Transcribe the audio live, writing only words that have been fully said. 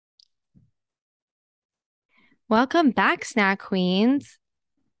Welcome back, Snack Queens.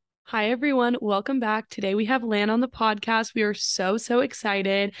 Hi, everyone. Welcome back. Today we have Lan on the podcast. We are so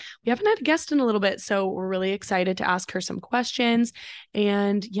excited. We haven't had a guest in a little bit, so we're really excited to ask her some questions.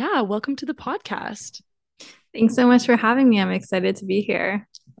 And yeah, welcome to the podcast. Thanks so much for having me. I'm excited to be here.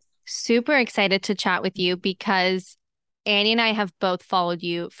 Super excited to chat with you because Annie and I have both followed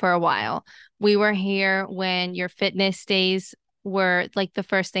you for a while. We were here when your fitness days were like the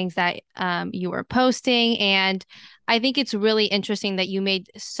first things that you were posting. And I think it's really interesting that you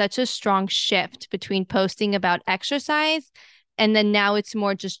made such a strong shift between posting about exercise and then now it's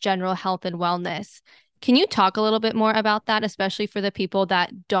more just general health and wellness. Can you talk a little bit more about that, especially for the people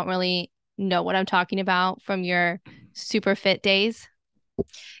that don't really know what I'm talking about from your super fit days?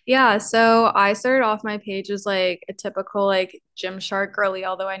 Yeah, so I started off my page as like a typical like Gymshark girly,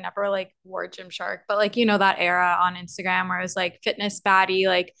 although I never like wore Gymshark, but like that era on Instagram where it was like fitness baddie,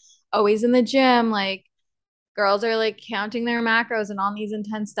 like always in the gym, like girls are like counting their macros and on these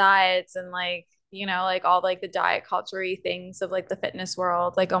intense diets and like like all like the diet culture things of like the fitness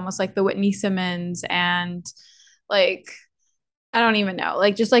world, like almost like the Whitney Simmons and like I don't even know,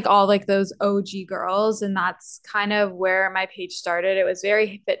 like just like all like those OG girls. And that's kind of where my page started. It was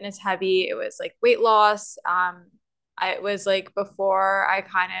very fitness heavy. It was like weight loss. It was like before I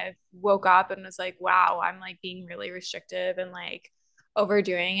kind of woke up and was like, wow, I'm like being really restrictive and like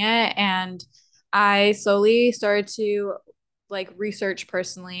overdoing it. And I slowly started to like research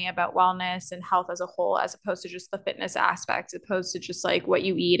personally about wellness and health as a whole, as opposed to just the fitness aspect, opposed to just like what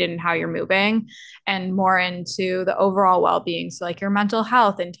you eat and how you're moving, and more into the overall well-being. So like your mental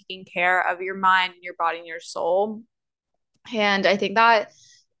health and taking care of your mind and your body and your soul. And I think that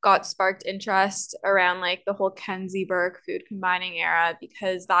got sparked interest around like the whole Kenzie Burke food combining era,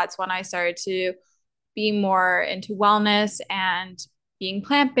 because that's when I started to be more into wellness and being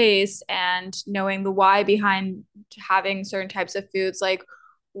plant-based and knowing the why behind having certain types of foods, like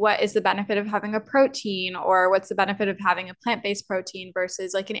what is the benefit of having a protein, or what's the benefit of having a plant-based protein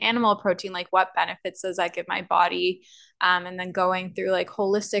versus like an animal protein, like what benefits does that give my body. And then going through like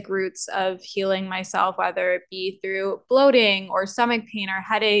holistic routes of healing myself, whether it be through bloating or stomach pain or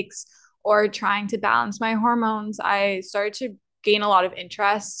headaches or trying to balance my hormones. I started to gain a lot of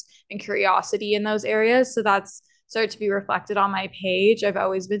interest and curiosity in those areas. So that's started to be reflected on my page. I've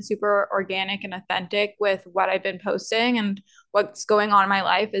always been super organic and authentic with what I've been posting, and what's going on in my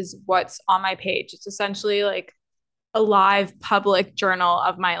life is what's on my page. It's essentially like a live public journal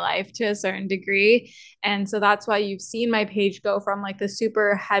of my life to a certain degree. And so that's why you've seen my page go from like the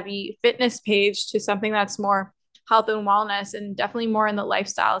super heavy fitness page to something that's more health and wellness, and definitely more in the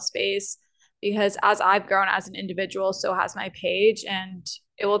lifestyle space. Because as I've grown as an individual, so has my page, and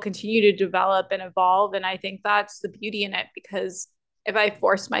it will continue to develop and evolve. And I think that's the beauty in it, because if I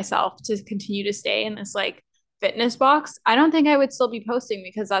forced myself to continue to stay in this like fitness box, I don't think I would still be posting,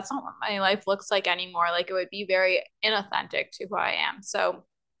 because that's not what my life looks like anymore. Like it would be very inauthentic to who I am. So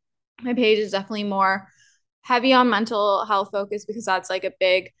my page is definitely more heavy on mental health focus, because that's like a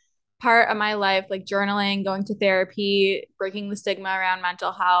big part of my life, like journaling, going to therapy, breaking the stigma around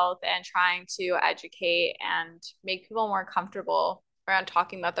mental health, and trying to educate and make people more comfortable around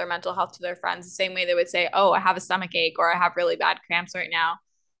talking about their mental health to their friends, the same way they would say, oh, I have a stomach ache or I have really bad cramps right now.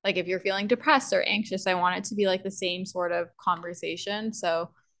 Like if you're feeling depressed or anxious, I want it to be like the same sort of conversation. So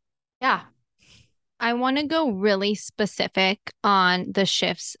yeah. I want to go really specific on the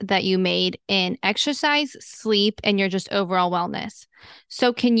shifts that you made in exercise, sleep, and your just overall wellness.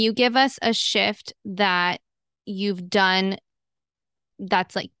 So, can you give us a shift that you've done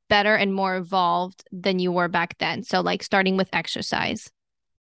that's like better and more evolved than you were back then? So, like starting with exercise.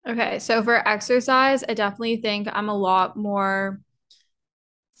 Okay, so for exercise, I definitely think I'm a lot more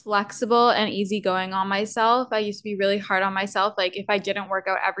flexible and easygoing on myself. I used to be really hard on myself. Like if I didn't work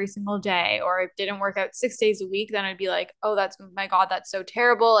out every single day, or if didn't work out 6 days a week, then I'd be like, oh, that's my God, that's so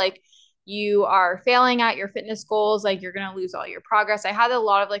terrible. Like you are failing at your fitness goals. Like you're gonna lose all your progress. I had a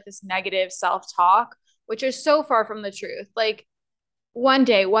lot of like this negative self-talk, which is so far from the truth. Like one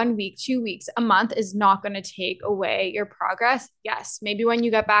day, 1 week, 2 weeks, a month is not going to take away your progress. Yes, maybe when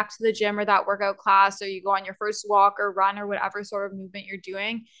you get back to the gym or that workout class, or you go on your first walk or run or whatever sort of movement you're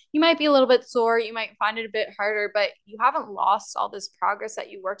doing, you might be a little bit sore. You might find it a bit harder, but you haven't lost all this progress that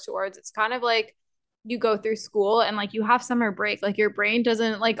you work towards. It's kind of like you go through school and like you have summer break. Like your brain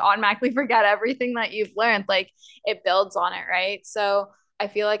doesn't like automatically forget everything that you've learned. Like it builds on it, right? So I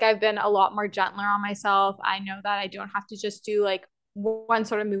feel like I've been a lot more gentler on myself. I know that I don't have to just do like one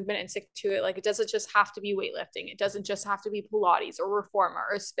sort of movement and stick to it. Like it doesn't just have to be weightlifting. It doesn't just have to be Pilates or reformer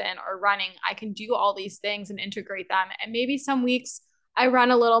or spin or running. I can do all these things and integrate them. And maybe some weeks I run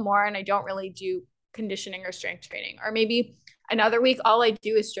a little more and I don't really do conditioning or strength training. Or maybe another week, all I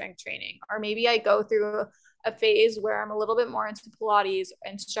do is strength training. Or maybe I go through a phase where I'm a little bit more into Pilates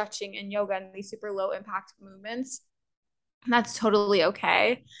and stretching and yoga and these super low impact movements. And that's totally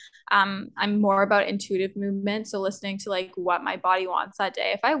okay. I'm more about intuitive movement. So listening to like what my body wants that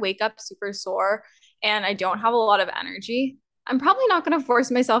day. If I wake up super sore and I don't have a lot of energy, I'm probably not going to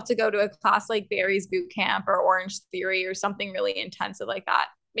force myself to go to a class like Barry's Boot Camp or Orange Theory or something really intensive like that.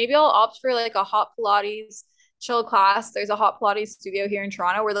 Maybe I'll opt for like a hot Pilates chill class. There's a hot Pilates studio here in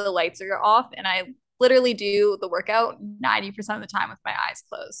Toronto where the lights are off and I literally do the workout 90% of the time with my eyes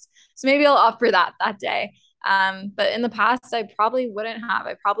closed. So maybe I'll opt for that day. But in the past, I probably wouldn't have.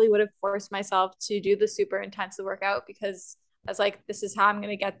 I probably would have forced myself to do the super intensive workout because I was like, this is how I'm going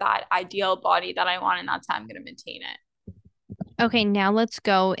to get that ideal body that I want, and that's how I'm going to maintain it. Okay, now let's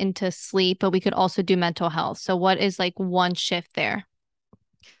go into sleep, but we could also do mental health. So what is like one shift there?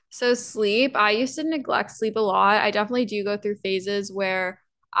 So sleep, I used to neglect sleep a lot. I definitely do go through phases where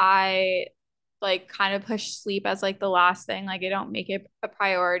I like kind of push sleep as like the last thing. Like I don't make it a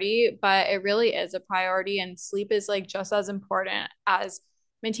priority, but it really is a priority. And sleep is like just as important as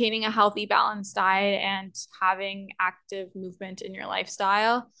maintaining a healthy, balanced diet and having active movement in your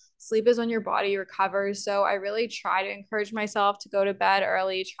lifestyle. Sleep is when your body recovers. So I really try to encourage myself to go to bed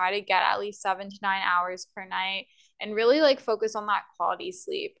early, try to get at least 7 to 9 hours per night, and really like focus on that quality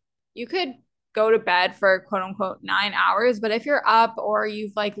sleep. You could go to bed for quote unquote 9 hours, but if you're up or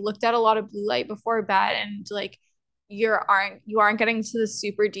you've like looked at a lot of blue light before bed and like you aren't getting to the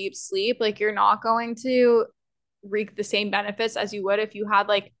super deep sleep, like you're not going to reap the same benefits as you would if you had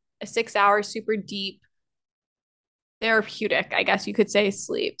like a 6 hour super deep therapeutic, I guess you could say,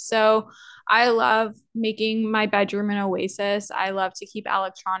 sleep. So I love making my bedroom an oasis. I love to keep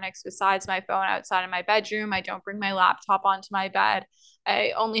electronics besides my phone outside of my bedroom. I don't bring my laptop onto my bed.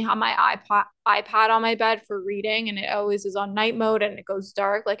 I only have my iPad on my bed for reading, and it always is on night mode and it goes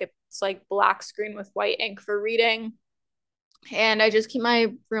dark. Like it's like black screen with white ink for reading. And I just keep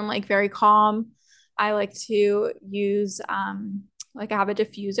my room like very calm. I like to use like I have a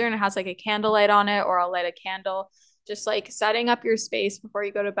diffuser and it has like a candlelight on it, or I'll light a candle. Just like setting up your space before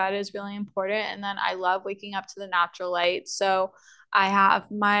you go to bed is really important. And then I love waking up to the natural light. So I have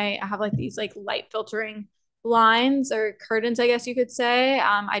like these like light filtering blinds or curtains, I guess you could say.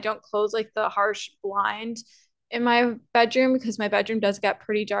 I don't close like the harsh blind in my bedroom because my bedroom does get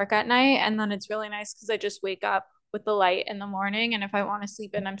pretty dark at night. And then it's really nice because I just wake up with the light in the morning. And if I want to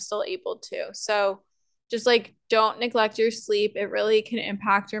sleep in, I'm still able to. So just like don't neglect your sleep. It really can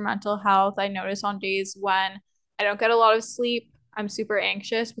impact your mental health. I notice on days when I don't get a lot of sleep, I'm super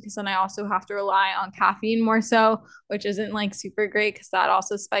anxious because then I also have to rely on caffeine more so, which isn't like super great because that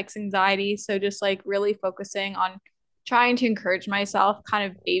also spikes anxiety. So just like really focusing on trying to encourage myself, kind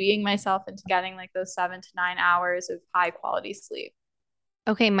of babying myself into getting like those 7 to 9 hours of high quality sleep.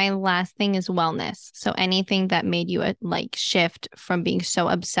 Okay, my last thing is wellness. So anything that made you like shift from being so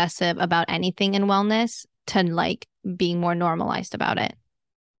obsessive about anything in wellness to like being more normalized about it.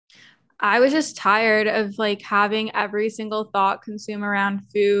 I was just tired of like having every single thought consume around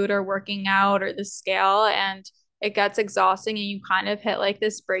food or working out or the scale, and it gets exhausting and you kind of hit like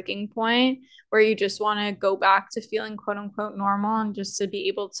this breaking point where you just want to go back to feeling quote unquote normal and just to be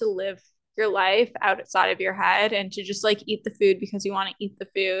able to live your life outside of your head and to just like eat the food because you want to eat the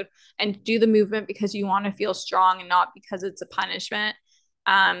food and do the movement because you want to feel strong and not because it's a punishment.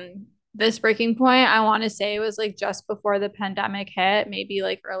 This breaking point, I want to say, was like just before the pandemic hit, maybe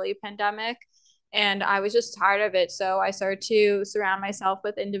like early pandemic. And I was just tired of it. So I started to surround myself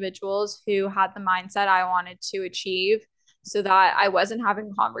with individuals who had the mindset I wanted to achieve so that I wasn't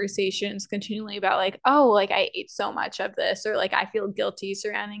having conversations continually about like, oh, like I ate so much of this, or like I feel guilty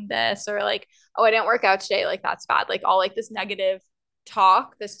surrounding this, or like, oh, I didn't work out today. Like that's bad. Like all like this negative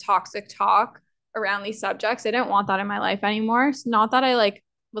talk, this toxic talk around these subjects. I didn't want that in my life anymore. It's not that I like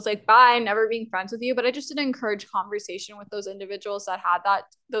was like, bye, never being friends with you. But I just didn't encourage conversation with those individuals that had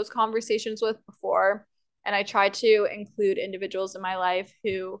those conversations with before. And I tried to include individuals in my life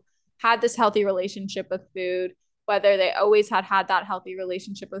who had this healthy relationship with food, whether they always had that healthy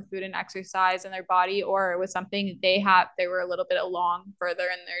relationship with food and exercise in their body, or it was something they were a little bit along further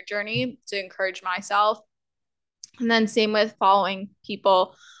in their journey, to encourage myself. And then same with following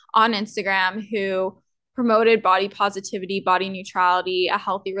people on Instagram who promoted body positivity, body neutrality, a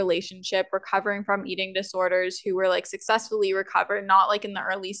healthy relationship, recovering from eating disorders, who were like successfully recovered, not like in the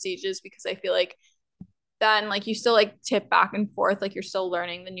early stages, because I feel like then like you still like tip back and forth, like you're still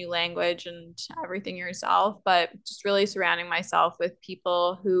learning the new language and everything yourself, but just really surrounding myself with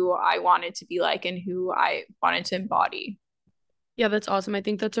people who I wanted to be like and who I wanted to embody. Yeah, that's awesome. I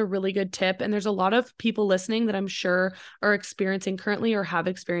think that's a really good tip. And there's a lot of people listening that I'm sure are experiencing currently or have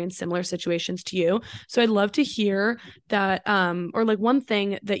experienced similar situations to you. So I'd love to hear that, or like one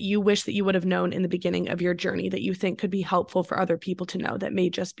thing that you wish that you would have known in the beginning of your journey that you think could be helpful for other people to know that may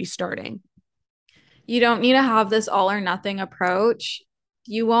just be starting. You don't need to have this all or nothing approach.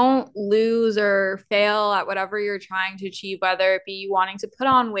 You won't lose or fail at whatever you're trying to achieve, whether it be wanting to put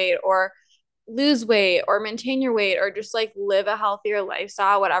on weight or lose weight or maintain your weight or just like live a healthier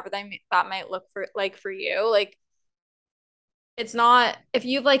lifestyle, whatever that might look for like for you. Like it's not if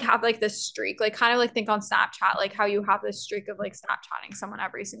you like have like this streak, like kind of like think on Snapchat, like how you have this streak of like Snapchatting someone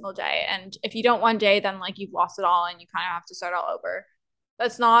every single day. And if you don't one day, then like you've lost it all and you kind of have to start all over.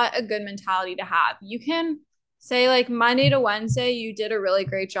 That's not a good mentality to have. You can say like Monday to Wednesday, you did a really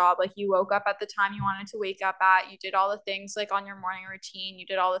great job. Like you woke up at the time you wanted to wake up at, you did all the things like on your morning routine, you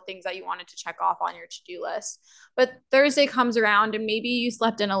did all the things that you wanted to check off on your to-do list. But Thursday comes around and maybe you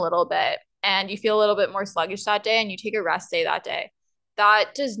slept in a little bit and you feel a little bit more sluggish that day and you take a rest day that day.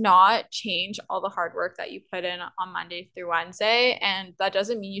 That does not change all the hard work that you put in on Monday through Wednesday. And that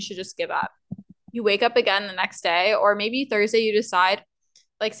doesn't mean you should just give up. You wake up again the next day, or maybe Thursday you decide,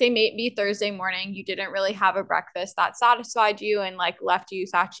 like say maybe Thursday morning you didn't really have a breakfast that satisfied you and like left you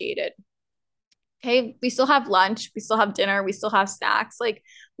satiated. Okay, we still have lunch, we still have dinner, we still have snacks. Like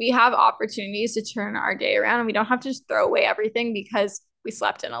we have opportunities to turn our day around and we don't have to just throw away everything because we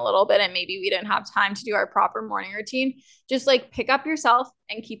slept in a little bit and maybe we didn't have time to do our proper morning routine. Just like pick up yourself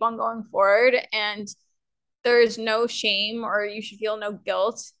and keep on going forward. And there's no shame or you should feel no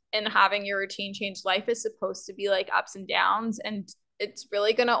guilt in having your routine change. Life is supposed to be like ups and downs, and it's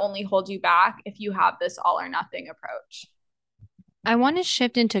really going to only hold you back if you have this all or nothing approach. I want to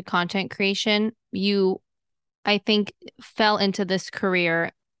shift into content creation. You, I think, fell into this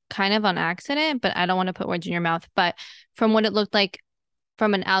career kind of on accident, but I don't want to put words in your mouth. But from what it looked like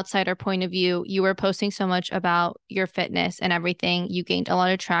from an outsider point of view, you were posting so much about your fitness and everything. You gained a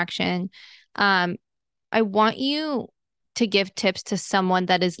lot of traction. Um, I want you to give tips to someone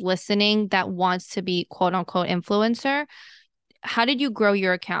that is listening that wants to be quote unquote influencer. How did you grow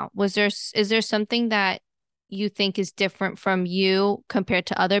your account? Is there something that you think is different from you compared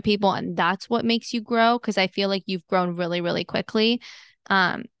to other people and that's what makes you grow? Because I feel like you've grown really, really quickly.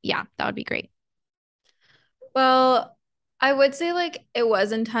 Yeah, that would be great. Well, I would say like it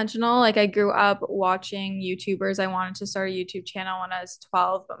was intentional. Like I grew up watching YouTubers. I wanted to start a YouTube channel when I was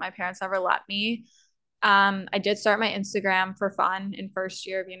 12, but my parents never let me. I did start my Instagram for fun in first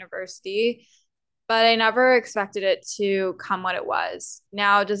year of university, but I never expected it to come what it was.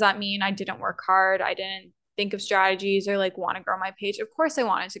 Now, does that mean I didn't work hard? I didn't think of strategies or like want to grow my page? Of course, I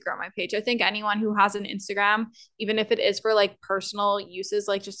wanted to grow my page. I think anyone who has an Instagram, even if it is for like personal uses,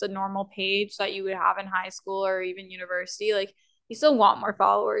 like just a normal page that you would have in high school or even university, like you still want more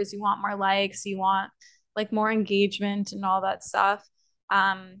followers, you want more likes, you want like more engagement and all that stuff.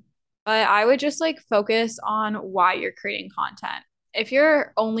 But I would just like focus on why you're creating content. If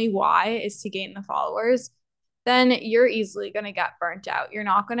your only why is to gain the followers, then you're easily going to get burnt out. You're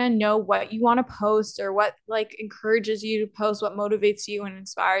not going to know what you want to post or what like encourages you to post, what motivates you and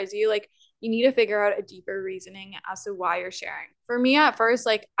inspires you. Like you need to figure out a deeper reasoning as to why you're sharing. For me at first,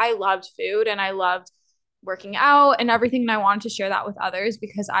 like I loved food and I loved working out and everything. And I wanted to share that with others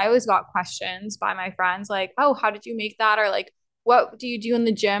because I always got questions by my friends like, oh, how did you make that? Or like, what do you do in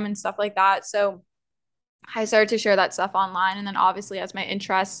the gym and stuff like that. So I started to share that stuff online. And then obviously as my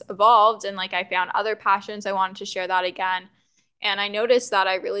interests evolved and like I found other passions, I wanted to share that again. And I noticed that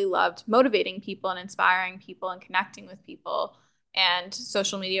I really loved motivating people and inspiring people and connecting with people. And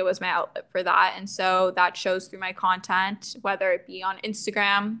social media was my outlet for that. And so that shows through my content, whether it be on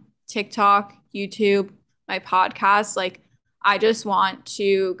Instagram, TikTok, YouTube, my podcast. Like I just want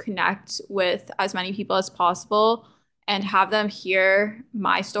to connect with as many people as possible and have them hear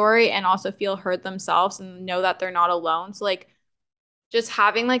my story and also feel heard themselves and know that they're not alone. So like just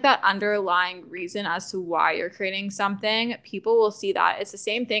having like that underlying reason as to why you're creating something, people will see that. It's the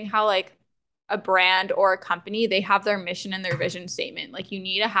same thing how like a brand or a company, they have their mission and their vision statement. Like you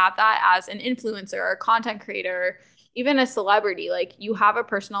need to have that as an influencer or a content creator, even a celebrity. Like you have a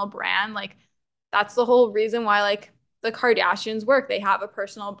personal brand, like that's the whole reason why like the Kardashians work. They have a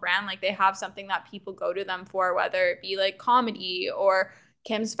personal brand, like they have something that people go to them for, whether it be like comedy or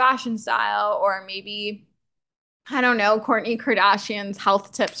Kim's fashion style, or maybe I don't know, Kourtney Kardashian's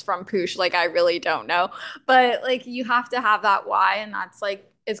health tips from Poosh. Like I really don't know. But like you have to have that why, and that's like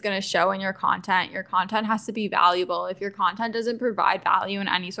it's going to show in your content. Your content has to be valuable. If your content doesn't provide value in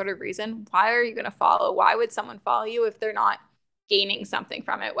any sort of reason, why are you going to follow? Why would someone follow you if they're not gaining something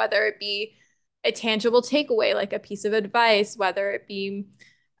from it, whether it be a tangible takeaway, like a piece of advice, whether it be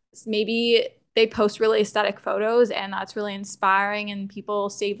maybe they post really aesthetic photos and that's really inspiring and people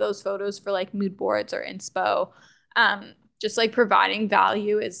save those photos for like mood boards or inspo. Just like providing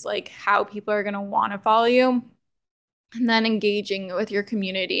value is like how people are going to want to follow you. And then engaging with your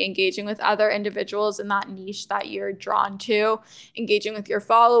community, engaging with other individuals in that niche that you're drawn to, engaging with your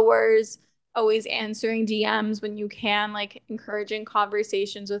followers, always answering DMs when you can, like encouraging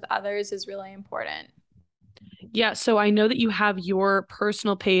conversations with others is really important. Yeah, so I know that you have your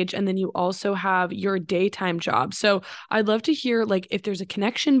personal page and then you also have your daytime job. So I'd love to hear like if there's a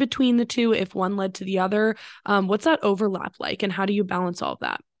connection between the two, if one led to the other. What's that overlap like and how do you balance all of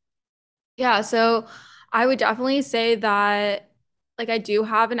that? Yeah, so I would definitely say that like I do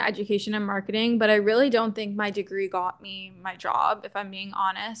have an education in marketing, but I really don't think my degree got me my job, if I'm being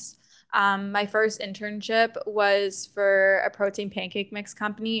honest. My first internship was for a protein pancake mix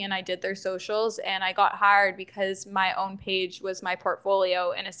company, and I did their socials, and I got hired because my own page was my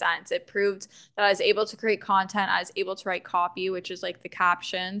portfolio in a sense. It proved that I was able to create content, I was able to write copy, which is like the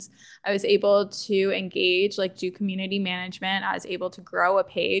captions. I was able to engage, like do community management. I was able to grow a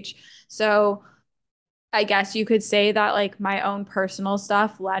page. So I guess you could say that like my own personal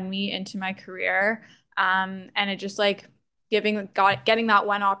stuff led me into my career. And it just like getting that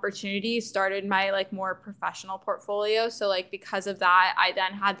one opportunity started my like more professional portfolio. So like because of that, I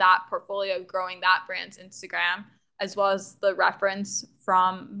then had that portfolio growing that brand's Instagram, as well as the reference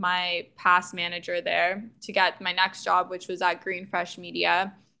from my past manager there to get my next job, which was at Green Fresh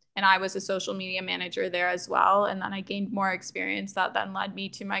Media. And I was a social media manager there as well. And then I gained more experience that then led me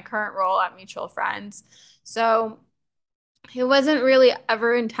to my current role at Mutual Friends. So it wasn't really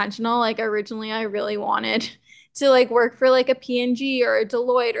ever intentional. Like originally I really wanted to like work for like a P&G or a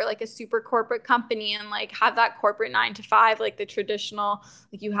Deloitte or like a super corporate company and like have that corporate 9 to 5, like the traditional,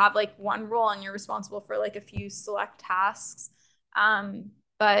 like you have like one role and you're responsible for like a few select tasks.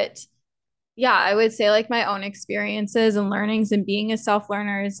 But yeah, I would say like my own experiences and learnings and being a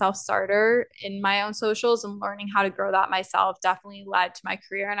self-learner and self-starter in my own socials and learning how to grow that myself definitely led to my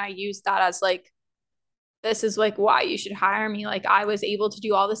career. And I used that as like, this is like why you should hire me. Like I was able to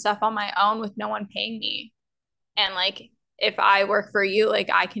do all this stuff on my own with no one paying me. And like if I work for you, like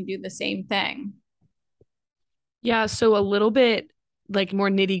I can do the same thing. Yeah, so a little bit like more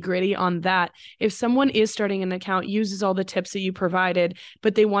nitty gritty on that. If someone is starting an account, uses all the tips that you provided,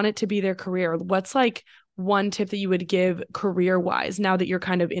 but they want it to be their career, what's like one tip that you would give career wise now that you're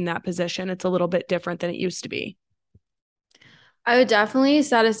kind of in that position? It's a little bit different than it used to be. I would definitely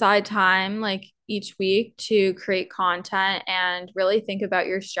set aside time like each week to create content and really think about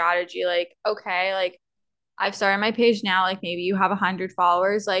your strategy. Like, okay, like I've started my page now, like maybe you have 100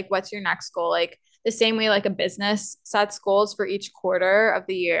 followers. Like, what's your next goal? Like the same way like a business sets goals for each quarter of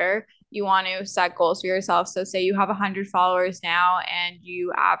the year, you want to set goals for yourself. So say you have 100 followers now and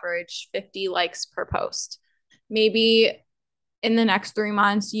you average 50 likes per post. Maybe in the next 3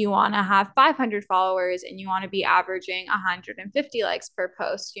 months, you want to have 500 followers and you want to be averaging 150 likes per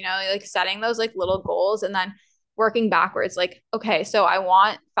post, you know, like setting those like little goals and then working backwards. Like, okay, so I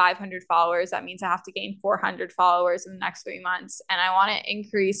want 500 followers. That means I have to gain 400 followers in the next 3 months. And I want to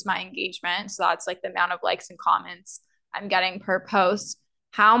increase my engagement. So that's like the amount of likes and comments I'm getting per post.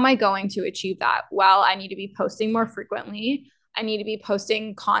 How am I going to achieve that? Well, I need to be posting more frequently. I need to be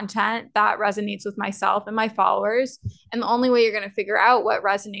posting content that resonates with myself and my followers. And the only way you're going to figure out what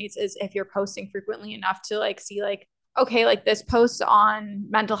resonates is if you're posting frequently enough to like see like, okay, like this post on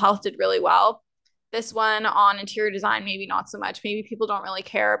mental health did really well. This one on interior design, maybe not so much. Maybe people don't really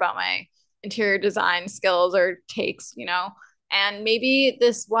care about my interior design skills or takes, you know. And maybe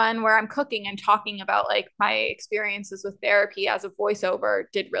this one where I'm cooking and talking about like my experiences with therapy as a voiceover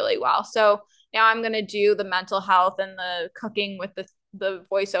did really well. So now I'm going to do the mental health and the cooking with the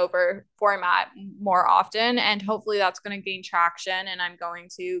voiceover format more often. And hopefully that's going to gain traction and I'm going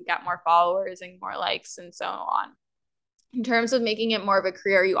to get more followers and more likes and so on. In terms of making it more of a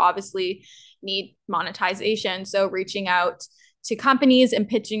career, you obviously need monetization. So reaching out to companies and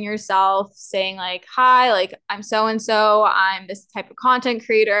pitching yourself, saying like, hi, like I'm so and so, I'm this type of content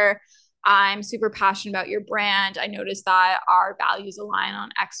creator. I'm super passionate about your brand. I noticed that our values align on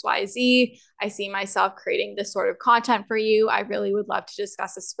XYZ. I see myself creating this sort of content for you. I really would love to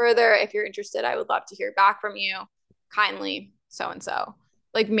discuss this further. If you're interested, I would love to hear back from you. Kindly, so and so.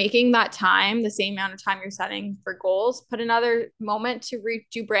 Like making that time, the same amount of time you're setting for goals, put another moment to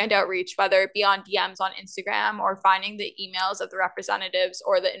do brand outreach, whether it be on DMs on Instagram or finding the emails of the representatives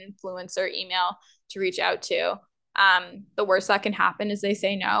or the influencer email to reach out to. The worst that can happen is they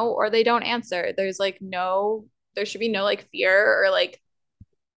say no or they don't answer. There should be no like fear or like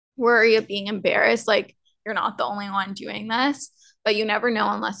worry of being embarrassed. Like, you're not the only one doing this, but you never know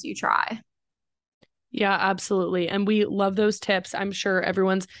unless you try. Yeah, absolutely. And we love those tips. I'm sure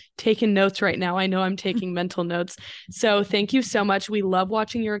everyone's taking notes right now. I know I'm taking mental notes. So thank you so much. We love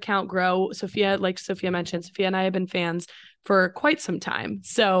watching your account grow. Sophia, like Sophia mentioned, Sophia and I have been fans for quite some time.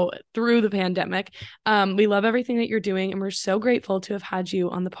 So through the pandemic, we love everything that you're doing. And we're so grateful to have had you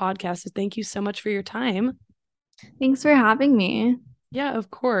on the podcast. So thank you so much for your time. Thanks for having me. Yeah, of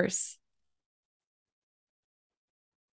course.